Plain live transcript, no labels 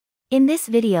In this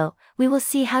video, we will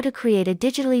see how to create a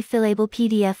digitally fillable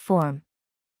PDF form.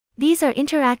 These are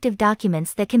interactive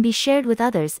documents that can be shared with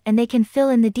others, and they can fill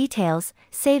in the details,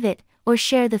 save it, or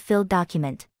share the filled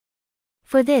document.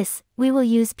 For this, we will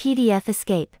use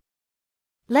PDFescape.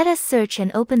 Let us search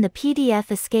and open the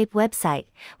PDFescape website,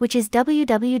 which is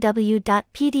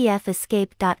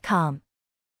www.pdfescape.com.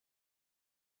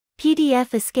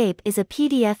 PDFescape is a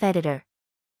PDF editor.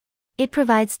 It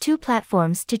provides two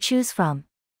platforms to choose from.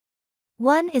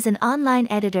 One is an online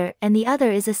editor and the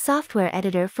other is a software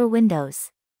editor for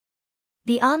Windows.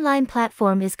 The online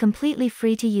platform is completely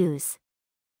free to use.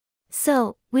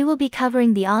 So, we will be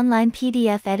covering the online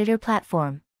PDF editor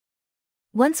platform.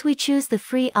 Once we choose the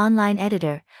free online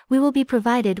editor, we will be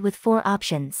provided with 4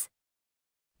 options.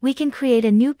 We can create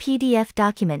a new PDF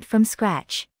document from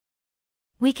scratch.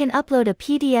 We can upload a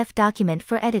PDF document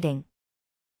for editing.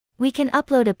 We can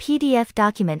upload a PDF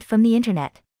document from the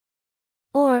internet.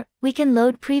 Or, we can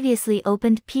load previously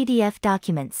opened PDF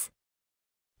documents.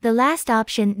 The last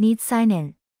option needs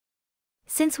sign-in.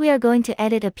 Since we are going to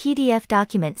edit a PDF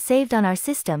document saved on our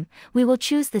system, we will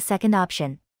choose the second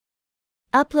option.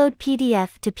 Upload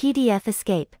PDF to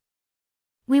PDFescape.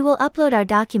 We will upload our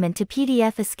document to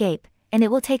PDFescape, and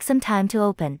it will take some time to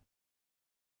open.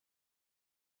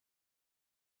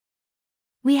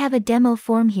 We have a demo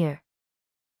form here.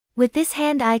 With this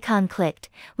hand icon clicked,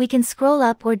 we can scroll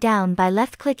up or down by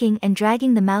left-clicking and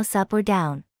dragging the mouse up or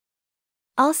down.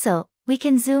 Also, we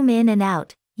can zoom in and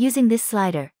out, using this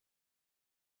slider.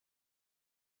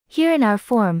 Here in our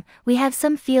form, we have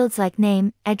some fields like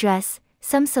name, address,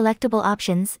 some selectable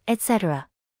options, etc.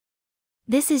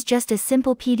 This is just a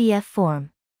simple PDF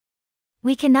form.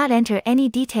 We cannot enter any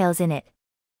details in it.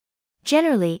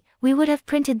 Generally, we would have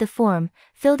printed the form,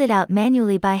 filled it out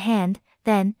manually by hand,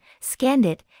 then scanned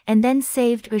it, and then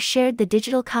saved or shared the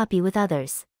digital copy with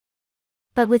others.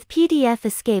 But with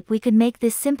PDFescape we could make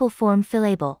this simple form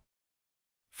fillable.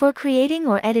 For creating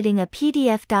or editing a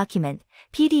PDF document,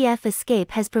 PDFescape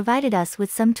has provided us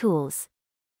with some tools.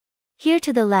 Here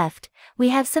to the left, we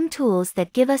have some tools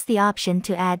that give us the option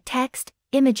to add text,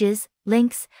 images,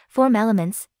 links, form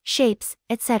elements, shapes,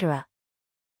 etc.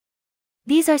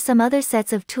 These are some other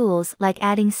sets of tools like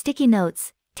adding sticky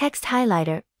notes, text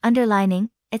highlighter,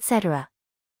 underlining, etc.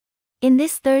 In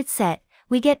this third set,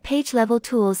 we get page-level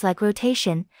tools like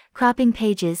rotation, cropping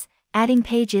pages, adding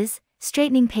pages,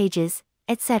 straightening pages,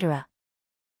 etc.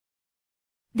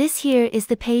 This here is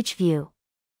the page view.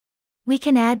 We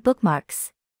can add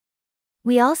bookmarks.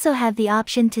 We also have the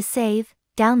option to save,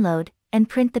 download, and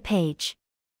print the page.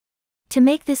 To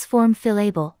make this form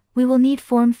fillable, we will need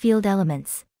form field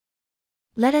elements.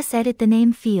 Let us edit the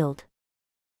name field.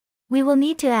 We will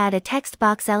need to add a text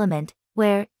box element,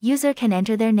 where user can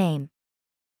enter their name.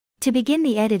 To begin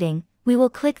the editing, we will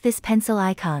click this pencil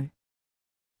icon.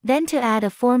 Then to add a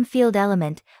form field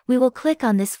element, we will click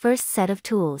on this first set of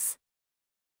tools.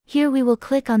 Here we will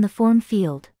click on the form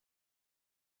field.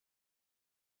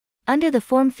 Under the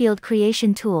form field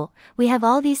creation tool, we have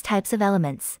all these types of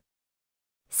elements.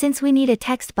 Since we need a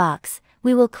text box,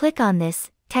 we will click on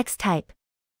this text type.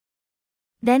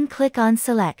 Then click on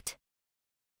select.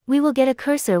 We will get a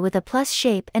cursor with a plus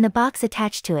shape and a box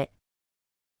attached to it.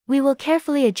 We will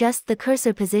carefully adjust the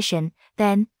cursor position,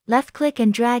 then left-click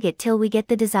and drag it till we get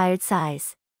the desired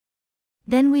size.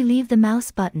 Then we leave the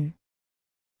mouse button.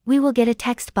 We will get a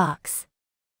text box.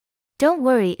 Don't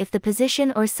worry if the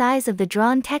position or size of the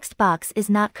drawn text box is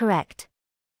not correct.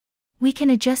 We can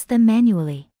adjust them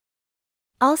manually.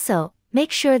 Also,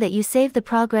 make sure that you save the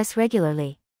progress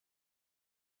regularly.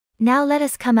 Now let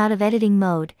us come out of editing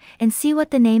mode and see what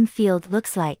the name field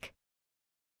looks like.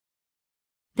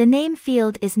 The name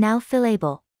field is now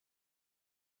fillable.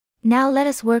 Now let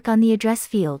us work on the address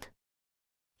field.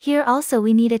 Here also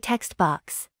we need a text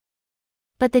box.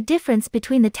 But the difference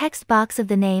between the text box of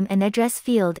the name and address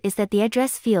field is that the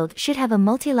address field should have a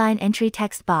multi-line entry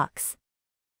text box.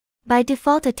 By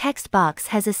default, a text box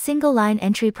has a single line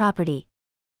entry property.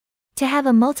 To have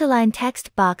a multi-line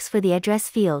text box for the address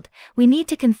field, we need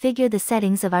to configure the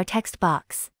settings of our text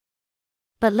box.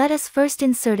 But let us first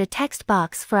insert a text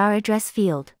box for our address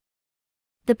field.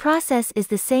 The process is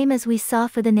the same as we saw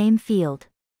for the name field.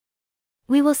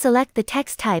 We will select the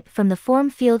text type from the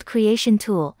form field creation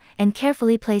tool, and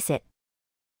carefully place it.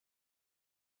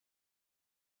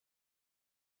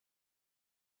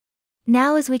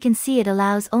 Now as we can see, it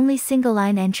allows only single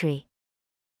line entry.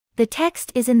 The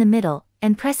text is in the middle,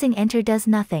 and pressing enter does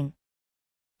nothing.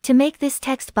 To make this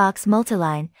text box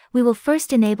multiline, we will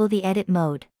first enable the edit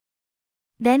mode.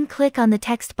 Then click on the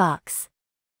text box.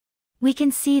 We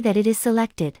can see that it is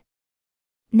selected.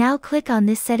 Now click on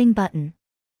this setting button.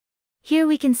 Here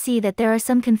we can see that there are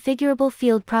some configurable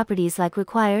field properties like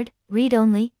required,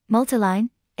 read-only, multiline,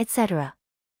 etc.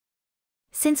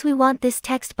 Since we want this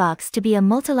text box to be a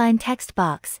multiline text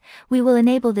box, we will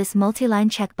enable this multiline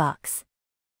checkbox.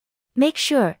 Make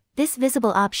sure this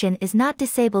visible option is not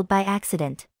disabled by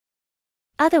accident.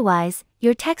 Otherwise,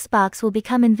 your text box will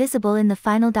become invisible in the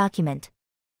final document.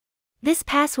 This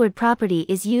password property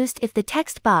is used if the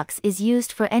text box is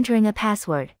used for entering a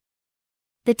password.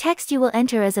 The text you will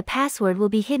enter as a password will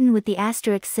be hidden with the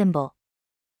asterisk symbol.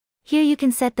 Here you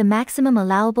can set the maximum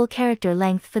allowable character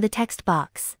length for the text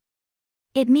box.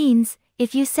 It means,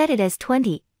 if you set it as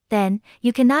 20, then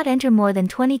you cannot enter more than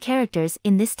 20 characters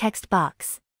in this text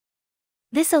box.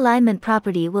 This alignment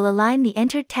property will align the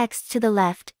entered text to the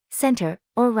left, center,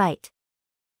 or right.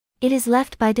 It is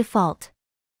left by default.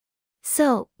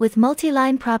 So, with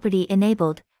multi-line property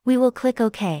enabled, we will click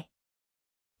OK.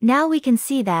 Now we can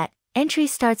see that entry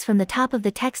starts from the top of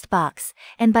the text box,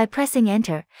 and by pressing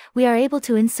Enter, we are able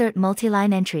to insert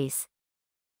multi-line entries.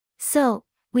 So,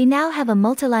 we now have a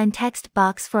multi-line text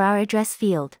box for our address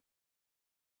field.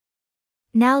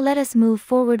 Now let us move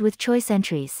forward with choice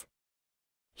entries.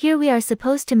 Here we are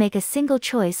supposed to make a single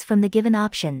choice from the given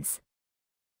options.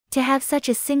 To have such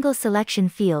a single selection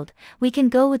field, we can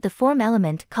go with the form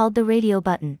element called the radio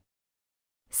button.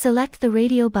 Select the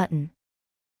radio button.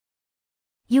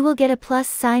 You will get a plus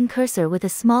sign cursor with a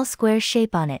small square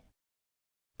shape on it.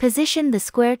 Position the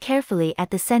square carefully at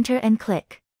the center and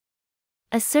click.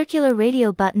 A circular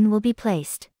radio button will be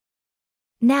placed.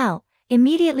 Now,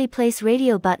 immediately place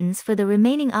radio buttons for the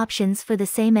remaining options for the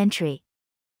same entry.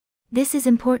 This is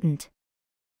important.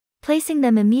 Placing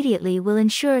them immediately will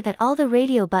ensure that all the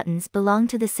radio buttons belong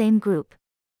to the same group.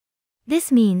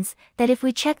 This means that if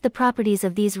we check the properties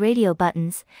of these radio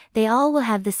buttons, they all will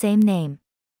have the same name.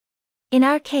 In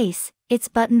our case, it's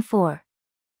button 4.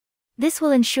 This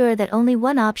will ensure that only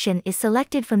one option is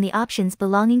selected from the options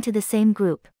belonging to the same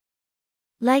group.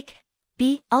 Like,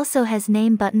 B also has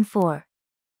name button 4.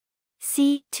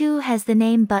 C2 has the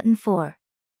name button 4.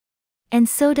 And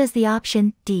so does the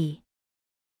option, D.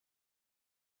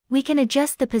 We can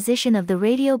adjust the position of the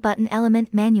radio button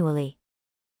element manually.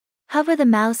 Hover the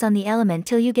mouse on the element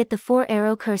till you get the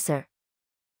 4-arrow cursor.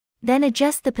 Then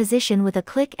adjust the position with a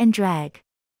click and drag.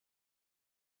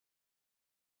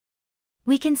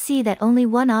 We can see that only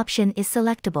one option is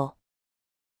selectable.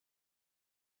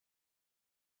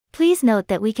 Please note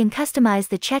that we can customize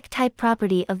the check type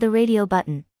property of the radio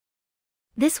button.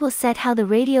 This will set how the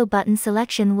radio button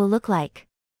selection will look like.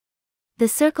 The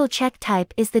circle check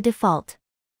type is the default.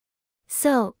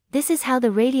 So, this is how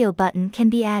the radio button can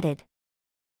be added.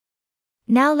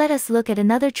 Now let us look at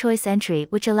another choice entry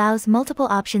which allows multiple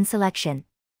option selection.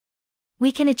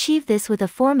 We can achieve this with a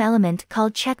form element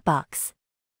called checkbox.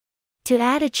 To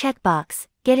add a checkbox,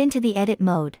 get into the edit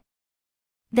mode.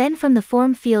 Then from the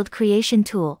form field creation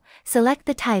tool, select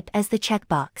the type as the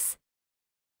checkbox.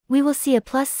 We will see a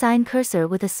plus sign cursor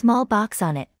with a small box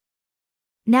on it.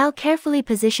 Now carefully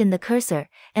position the cursor,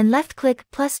 and left-click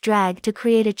plus drag to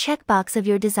create a checkbox of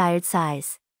your desired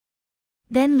size.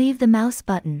 Then leave the mouse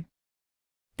button.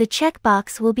 The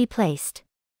checkbox will be placed.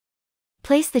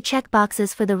 Place the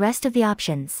checkboxes for the rest of the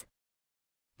options.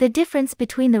 The difference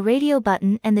between the radio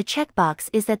button and the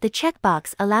checkbox is that the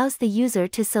checkbox allows the user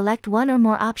to select one or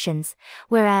more options,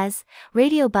 whereas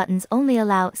radio buttons only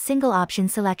allow single option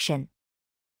selection.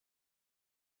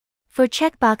 For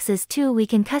checkboxes too, we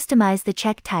can customize the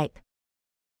check type.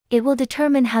 It will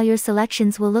determine how your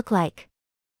selections will look like.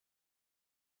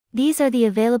 These are the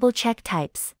available check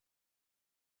types.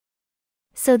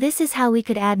 So this is how we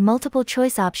could add multiple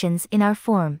choice options in our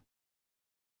form.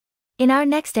 In our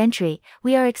next entry,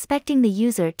 we are expecting the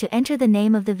user to enter the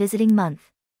name of the visiting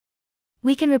month.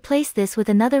 We can replace this with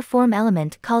another form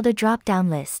element called a drop-down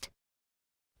list.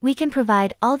 We can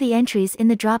provide all the entries in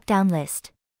the drop-down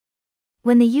list.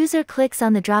 When the user clicks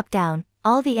on the drop-down,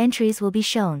 all the entries will be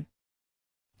shown.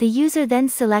 The user then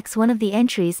selects one of the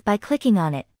entries by clicking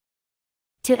on it.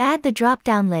 To add the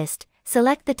drop-down list,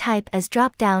 select the type as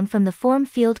drop-down from the form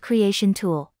field creation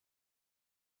tool.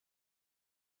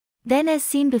 Then, as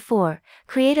seen before,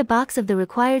 create a box of the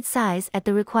required size at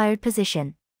the required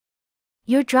position.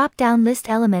 Your drop-down list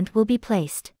element will be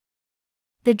placed.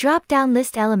 The drop-down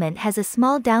list element has a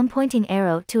small down-pointing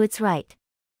arrow to its right.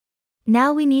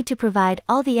 Now we need to provide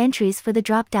all the entries for the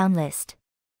drop-down list.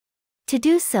 To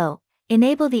do so,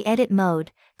 enable the edit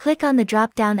mode, click on the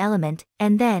drop-down element,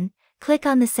 and then, click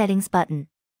on the settings button.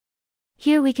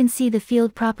 Here we can see the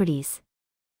field properties.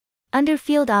 Under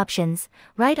Field Options,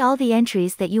 write all the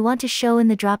entries that you want to show in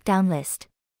the drop-down list.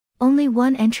 Only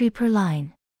one entry per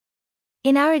line.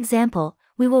 In our example,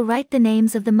 we will write the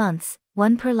names of the months,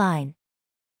 one per line.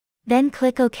 Then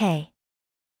click OK.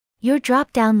 Your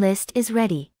drop-down list is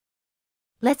ready.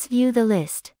 Let's view the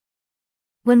list.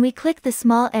 When we click the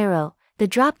small arrow, the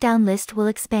drop-down list will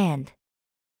expand.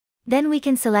 Then we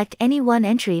can select any one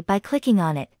entry by clicking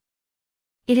on it.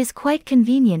 It is quite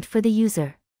convenient for the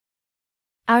user.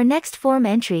 Our next form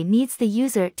entry needs the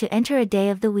user to enter a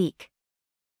day of the week.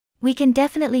 We can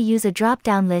definitely use a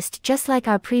drop-down list just like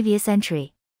our previous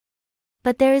entry.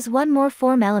 But there is one more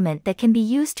form element that can be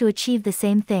used to achieve the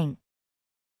same thing.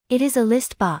 It is a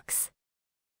list box.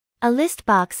 A list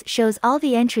box shows all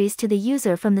the entries to the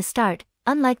user from the start,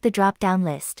 unlike the drop-down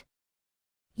list.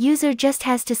 User just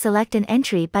has to select an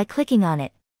entry by clicking on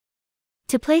it.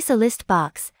 To place a list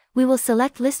box, we will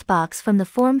select list box from the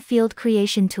form field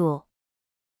creation tool.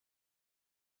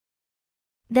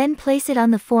 Then place it on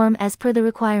the form as per the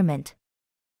requirement.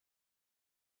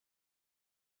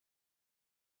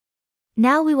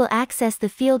 Now we will access the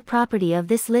field property of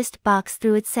this list box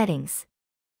through its settings.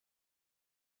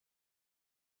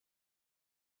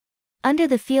 Under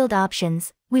the field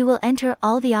options, we will enter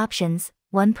all the options,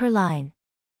 one per line.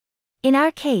 In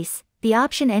our case, the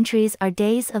option entries are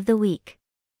days of the week.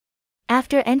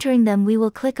 After entering them, we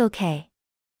will click OK.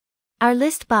 Our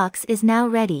list box is now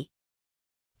ready.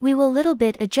 We will little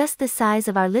bit adjust the size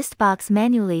of our list box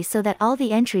manually so that all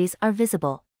the entries are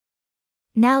visible.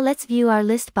 Now let's view our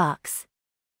list box.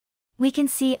 We can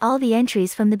see all the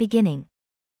entries from the beginning.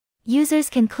 Users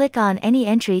can click on any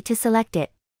entry to select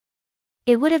it.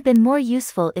 It would have been more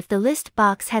useful if the list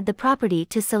box had the property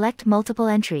to select multiple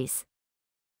entries.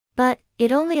 But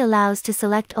it only allows to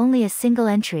select only a single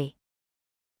entry.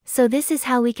 So this is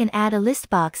how we can add a list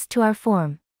box to our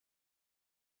form.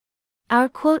 Our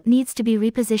quote needs to be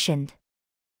repositioned.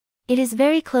 It is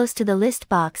very close to the list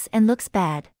box and looks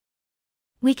bad.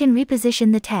 We can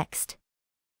reposition the text.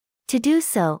 To do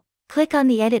so, click on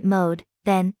the edit mode,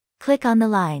 then, click on the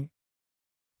line.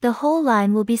 The whole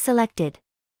line will be selected.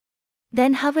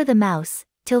 Then hover the mouse,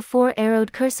 till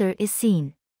four-arrowed cursor is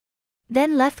seen.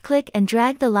 Then left-click and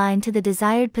drag the line to the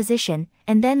desired position,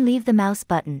 and then leave the mouse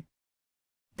button.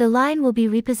 The line will be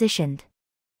repositioned.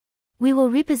 We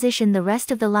will reposition the rest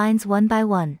of the lines one by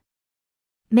one.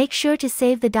 Make sure to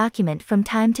save the document from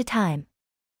time to time.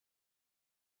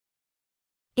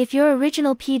 If your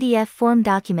original PDF form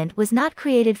document was not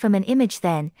created from an image,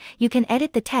 then you can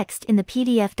edit the text in the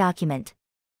PDF document.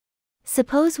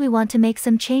 Suppose we want to make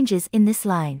some changes in this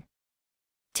line.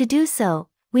 To do so,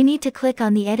 we need to click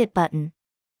on the Edit button.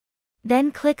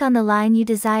 Then click on the line you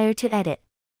desire to edit.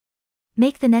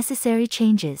 Make the necessary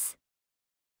changes.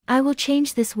 I will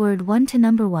change this word 1 to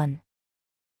number 1.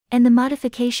 And the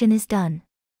modification is done.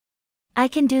 I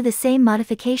can do the same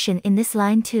modification in this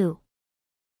line too.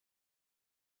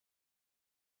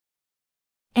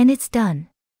 And it's done.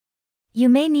 You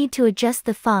may need to adjust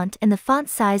the font and the font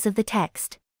size of the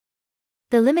text.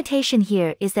 The limitation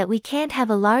here is that we can't have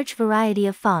a large variety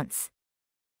of fonts.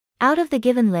 Out of the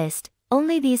given list,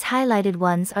 only these highlighted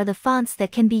ones are the fonts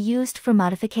that can be used for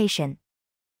modification.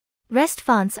 Rest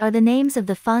fonts are the names of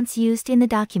the fonts used in the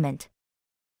document.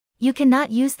 You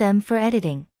cannot use them for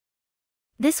editing.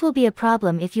 This will be a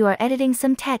problem if you are editing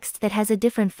some text that has a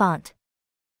different font.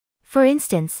 For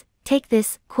instance, take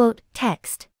this, quote,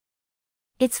 text.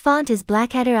 Its font is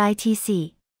Blackadder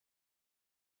ITC.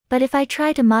 But if I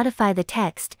try to modify the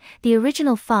text, the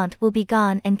original font will be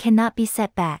gone and cannot be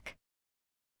set back.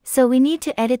 So we need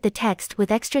to edit the text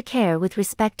with extra care with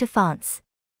respect to fonts.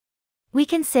 We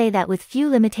can say that with few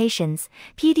limitations,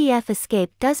 PDFescape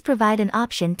does provide an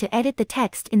option to edit the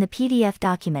text in the PDF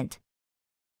document.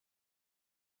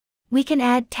 We can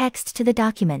add text to the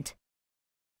document.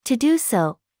 To do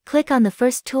so, click on the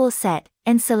first tool set,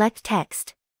 and select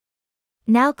Text.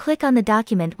 Now click on the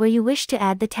document where you wish to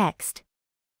add the text.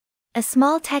 A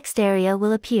small text area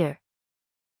will appear.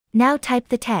 Now type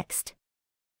the text.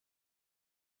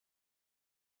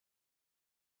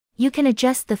 You can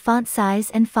adjust the font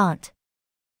size and font.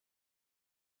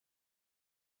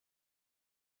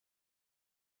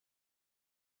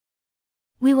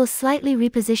 We will slightly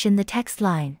reposition the text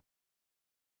line.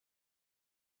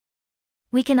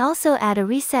 We can also add a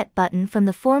reset button from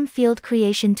the form field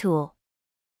creation tool.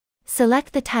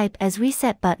 Select the type as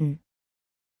reset button.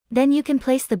 Then you can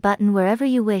place the button wherever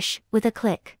you wish, with a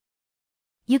click.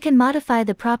 You can modify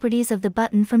the properties of the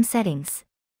button from settings.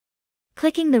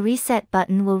 Clicking the reset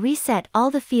button will reset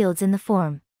all the fields in the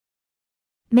form.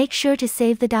 Make sure to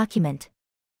save the document.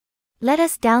 Let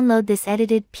us download this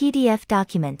edited PDF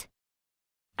document.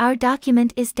 Our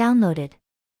document is downloaded.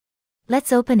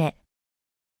 Let's open it.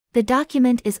 The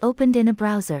document is opened in a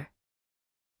browser.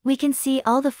 We can see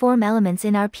all the form elements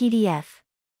in our PDF.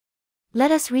 Let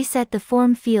us reset the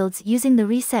form fields using the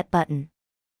Reset button.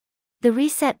 The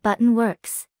Reset button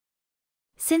works.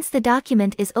 Since the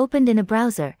document is opened in a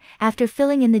browser, after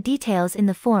filling in the details in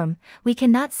the form, we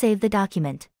cannot save the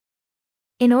document.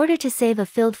 In order to save a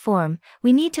filled form,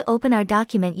 we need to open our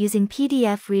document using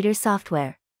PDF Reader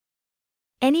software.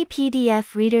 Any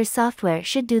PDF Reader software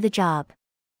should do the job.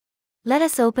 Let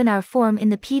us open our form in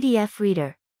the PDF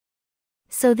Reader.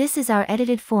 So this is our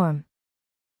edited form.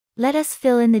 Let us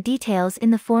fill in the details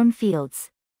in the form fields.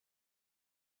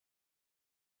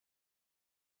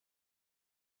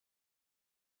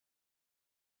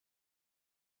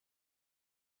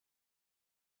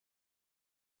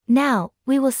 Now,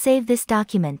 we will save this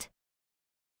document.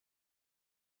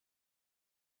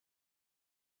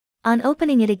 On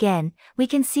opening it again, we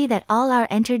can see that all our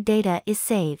entered data is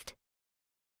saved.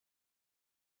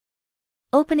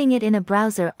 Opening it in a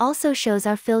browser also shows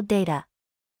our filled data.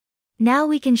 Now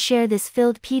we can share this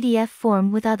filled PDF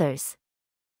form with others.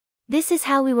 This is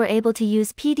how we were able to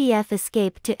use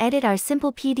PDFescape to edit our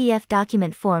simple PDF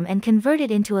document form and convert it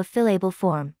into a fillable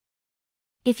form.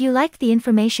 If you liked the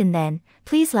information then,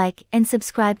 please like and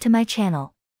subscribe to my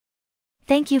channel.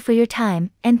 Thank you for your time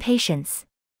and patience.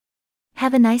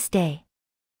 Have a nice day.